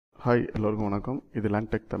Hi எல்லோருக்கும் வணக்கம். இது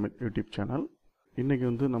லேண்ட்டெக் தமிழ் யூடியூப் சேனல். இன்றைக்கி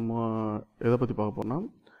வந்து நம்ம எதை பற்றி பார்க்க போகிறோம்னா,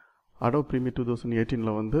 Adobe Premiere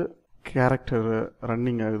 2018 வந்து கேரக்டர்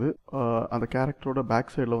ரன்னிங் ஆகுது. அந்த கேரக்டரோட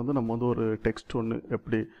பேக் சைடில் வந்து நம்ம வந்து ஒரு டெக்ஸ்ட் ஒன்று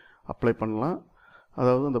எப்படி அப்ளை பண்ணலாம்,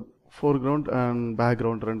 அதாவது அந்த ஃபோர்க்ரவுண்ட் அண்ட்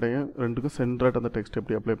பேக்ரவுண்ட் ரெண்டுக்கும் சென்டராக அந்த டெக்ஸ்ட்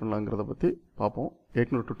எப்படி அப்ளை பண்ணலாங்கிறத பற்றி பார்ப்போம்.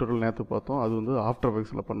 ஏற்கனவே டுட்டோரியல் நேற்று பார்த்தோம், அது வந்து ஆஃப்டர்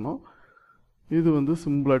எஃபெக்ட்ஸில் பண்ணோம். இது வந்து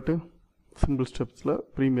சிம்பிள் ஸ்டெப்ஸில்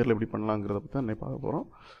ப்ரீமியரில் எப்படி பண்ணலாங்கிறத பற்றி தான் இன்னைக்கு பார்க்க போகிறோம்.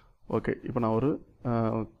 ஓகே, இப்போ நான் ஒரு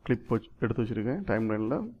கிளிப் எடுத்து வச்சுருக்கேன்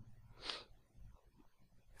டைம்லைனில்.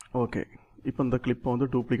 ஓகே, இப்போ இந்த கிளிப்பை வந்து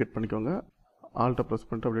டூப்ளிகேட் பண்ணிக்கோங்க. ஆல்ட்டை ப்ரெஸ்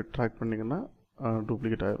பண்ணிட்டு அப்படியே ட்ராக் பண்ணிங்கன்னா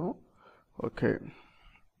டூப்ளிகேட் ஆகிரும். ஓகே,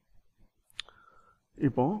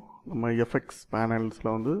 இப்போது நம்ம எஃபெக்ட்ஸ்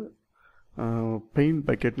பேனல்ஸில் வந்து பெயிண்ட்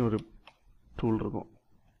பக்கெட்னு ஒரு டூல் இருக்கும்.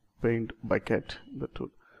 பெயிண்ட் பக்கெட்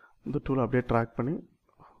இந்த டூலை அப்படியே ட்ராக் பண்ணி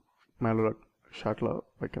மேலே ஷார்ட்டில்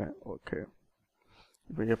வைக்கிறேன். ஓகே,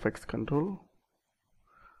 இப்போ effects control,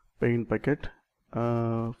 paint bucket,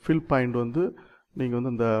 fill point வந்து நீங்கள்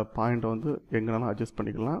வந்து இந்த பாயிண்ட்டை வந்து எங்கேனாலும் அட்ஜஸ்ட்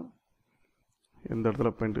பண்ணிக்கலாம். எந்த இடத்துல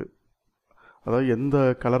பெயிண்ட்டு, அதாவது எந்த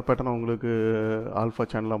கலர் பேட்டர்னை உங்களுக்கு ஆல்ஃபா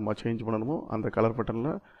சேனலில் சேஞ்ச் பண்ணணுமோ அந்த கலர்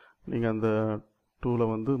பேட்டர்னில் நீங்கள் அந்த டூலை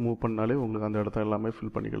வந்து மூவ் பண்ணாலே உங்களுக்கு அந்த இடத்த எல்லாமே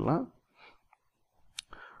ஃபில் பண்ணிக்கலாம்.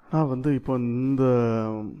 நான் வந்து இப்போ இந்த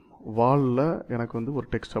வாலில் எனக்கு வந்து ஒரு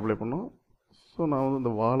டெக்ஸ்ட் அப்ளை பண்ணோம். ஸோ நான் வந்து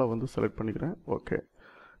இந்த வாலை வந்து செலக்ட் பண்ணிக்கிறேன். ஓகே,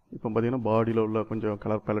 இப்போ பார்த்தீங்கன்னா பாடியில் உள்ள கொஞ்சம்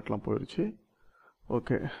கலர் பேலட்லாம் போயிடுச்சு.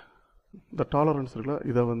 ஓகே, இந்த டாலரன்ஸ் இருக்குல்ல,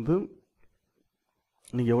 இதை வந்து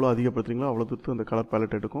நீங்கள் எவ்வளோ அதிகப்படுத்துறீங்களோ அவ்வளோ தூரத்து அந்த கலர்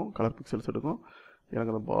பேலட் எடுக்கும், கலர் பிக்சல்ஸ் எடுக்கும்.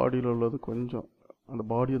 எனக்கு அந்த பாடியில் உள்ளது கொஞ்சம், அந்த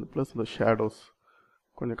பாடி வந்து ப்ளஸ் இந்த ஷேடோஸ்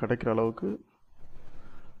கொஞ்சம் கிடைக்கிற அளவுக்கு.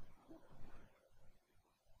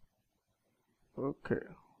 ஓகே,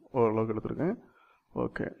 ஓரளவுக்கு எடுத்துருக்கேன்.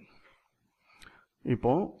 ஓகே,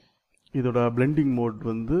 இப்போது இதோட பிளெண்டிங் மோட்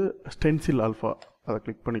வந்து ஸ்டென்சில் ஆல்ஃபா, அதை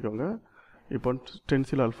கிளிக் பண்ணிக்கோங்க. இப்போ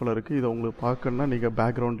ஸ்டென்சில் ஆல்ஃபாவில் இருக்குது. இதை உங்களுக்கு பார்க்கணுன்னா நீங்கள்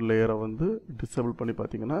பேக்ரவுண்ட் லேயரை வந்து டிசேபிள் பண்ணி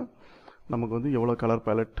பார்த்தீங்கன்னா நமக்கு வந்து எவ்வளோ கலர்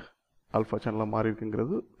பேலட் ஆல்ஃபா சேனலாக மாறி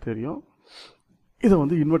இருக்குங்கிறது தெரியும். இதை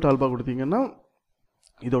வந்து இன்வெர்ட் ஆல்ஃபா கொடுத்தீங்கன்னா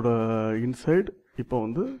இதோட இன்சைடு இப்போ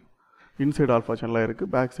வந்து இன்சைடு ஆல்ஃபா சேனலாக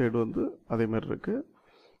இருக்குது, பேக் சைடு வந்து அதேமாதிரி இருக்குது.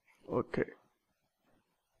 ஓகே,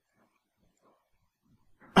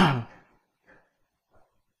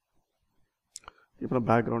 இப்போ நான்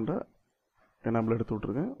பேக்ரவுண்டை எனேபிள் எடுத்து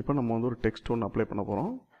விட்ருக்கேன். இப்போ நம்ம வந்து ஒரு டெக்ஸ்ட் ஒன்று அப்ளை பண்ண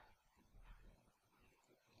போகிறோம்.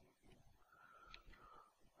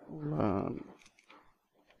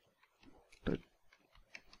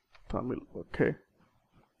 தமிழ். ஓகே,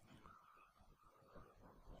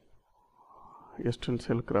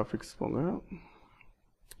 எஸ்டென்சியல் கிராஃபிக்ஸ் போங்க.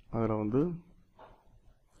 அதில் வந்து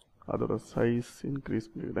அதோட சைஸ்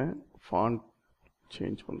இன்க்ரீஸ் பண்ணிக்கிறேன், ஃபாண்ட்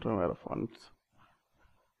சேஞ்ச் பண்ணுறேன், வேறு ஃபாண்ட்ஸ்.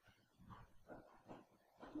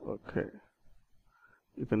 ஓகே,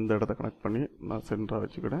 இப்போ இந்த இடத்த கனெக்ட் பண்ணி நான் சென்டராக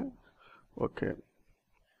வச்சுக்கிட்டேன். ஓகே,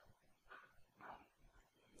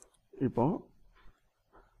 இப்போ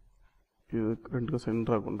இது ரெண்டுக்கும்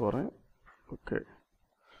சென்டராக கொண்டு வரேன். ஓகே,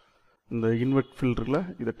 இந்த இன்வெர்ட் ஃபில்டரில்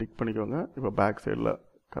இதை டிக் பண்ணிக்கோங்க. இப்போ பேக் சைடில்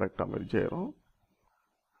கரெக்டாக மெர்ஜ் ஆயிரும்.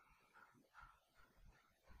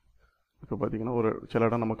 இப்போ பார்த்தீங்கன்னா ஒரு சில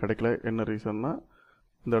இடம் நம்ம கிடைக்கல. என்ன ரீசன்னா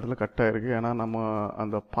இந்த இடத்துல கட் ஆகிருக்கு. ஏன்னா நம்ம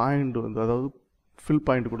அந்த பாயிண்ட் வந்து, அதாவது ஃபில்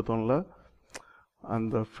பாயிண்ட் கொடுத்தோம்ல,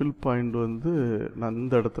 அந்த ஃபில் பாயிண்ட் வந்து நான்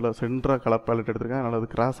இந்த இடத்துல சென்டராக கலர் பேலட் எடுத்திருக்கேன். அதனால் அது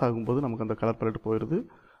கிராஸ் ஆகும்போது நமக்கு அந்த கலர் பேலட் போயிடுது.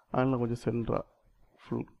 அதனால் கொஞ்சம் சென்டராக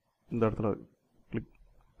ஃபுல் இந்த இடத்துல கிளிக்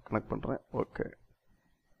கனெக்ட் பண்ணுறேன். ஓகே,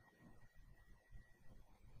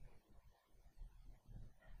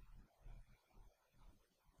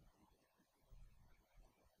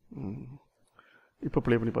 இப்போ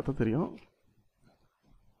ப்ளே பண்ணி பார்த்தா தெரியும்.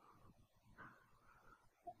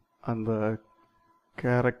 அந்த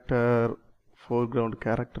கேரக்டர் ஃபோர்க்ரவுண்ட்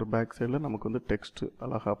கேரக்டர் பேக் சைடில் நமக்கு வந்து டெக்ஸ்ட்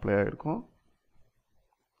அழகாக அப்ளை ஆகிருக்கும்.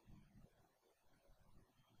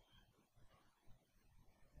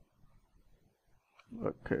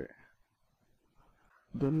 ஓகே,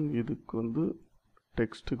 தென் இதுக்கு வந்து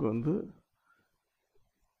டெக்ஸ்ட்டுக்கு வந்து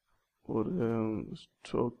ஒரு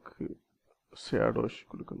ஸ்ட்ரோக்கு ஷேடோஸ்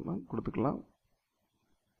கொடுத்துக்கலாம்.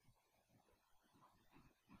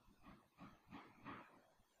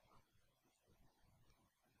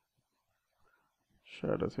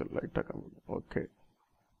 ஷேடோஸ் லைட்டாக கம்மி. ஓகே,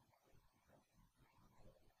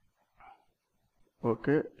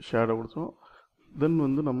 ஓகே, ஷேடோ கொடுத்தோம். தென்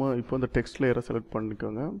வந்து நம்ம இப்போ இந்த டெக்ஸ்ட் லேயரை செலக்ட்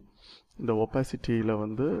பண்ணிக்கோங்க. இந்த ஒப்பாசிட்டியில்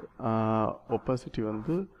வந்து ஒப்பாசிட்டி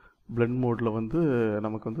வந்து பிளெண்ட் மோடில் வந்து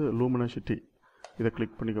நமக்கு வந்து லூமினசிட்டி, இதை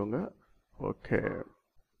கிளிக் பண்ணிக்கோங்க. ஓகே,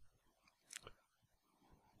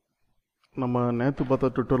 நம்ம நேற்று பார்த்த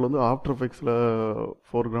ட்விட்டரில் வந்து ஆஃப்டர் எஃபெக்ட்ஸில்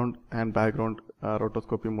ஃபோர்க்ரவுண்ட் அண்ட் பேக்ரவுண்ட்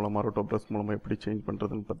ரோட்டோஸ்கோப்பி மூலமாக ரோட்டோ ப்ரஷ் மூலமாக எப்படி சேஞ்ச்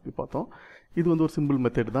பண்ணுறதுன்னு பற்றி பார்த்தோம். இது வந்து ஒரு சிம்பிள்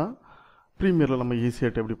மெத்தட் தான். ப்ரீமியரில் நம்ம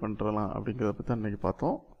ஈஸியாக எப்படி பண்ணுறலாம் அப்படிங்கிறத பற்றி தான் இன்றைக்கி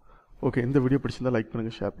பார்த்தோம். ஓகே, இந்த வீடியோ பிடிச்சிருந்தால் லைக்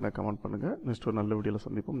பண்ணுங்கள், ஷேர் பண்ணுங்கள், கமெண்ட் பண்ணுங்கள். நெக்ஸ்ட் ஒரு நல்ல வீடியோவில்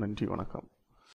சந்திப்போம். நன்றி, வணக்கம்.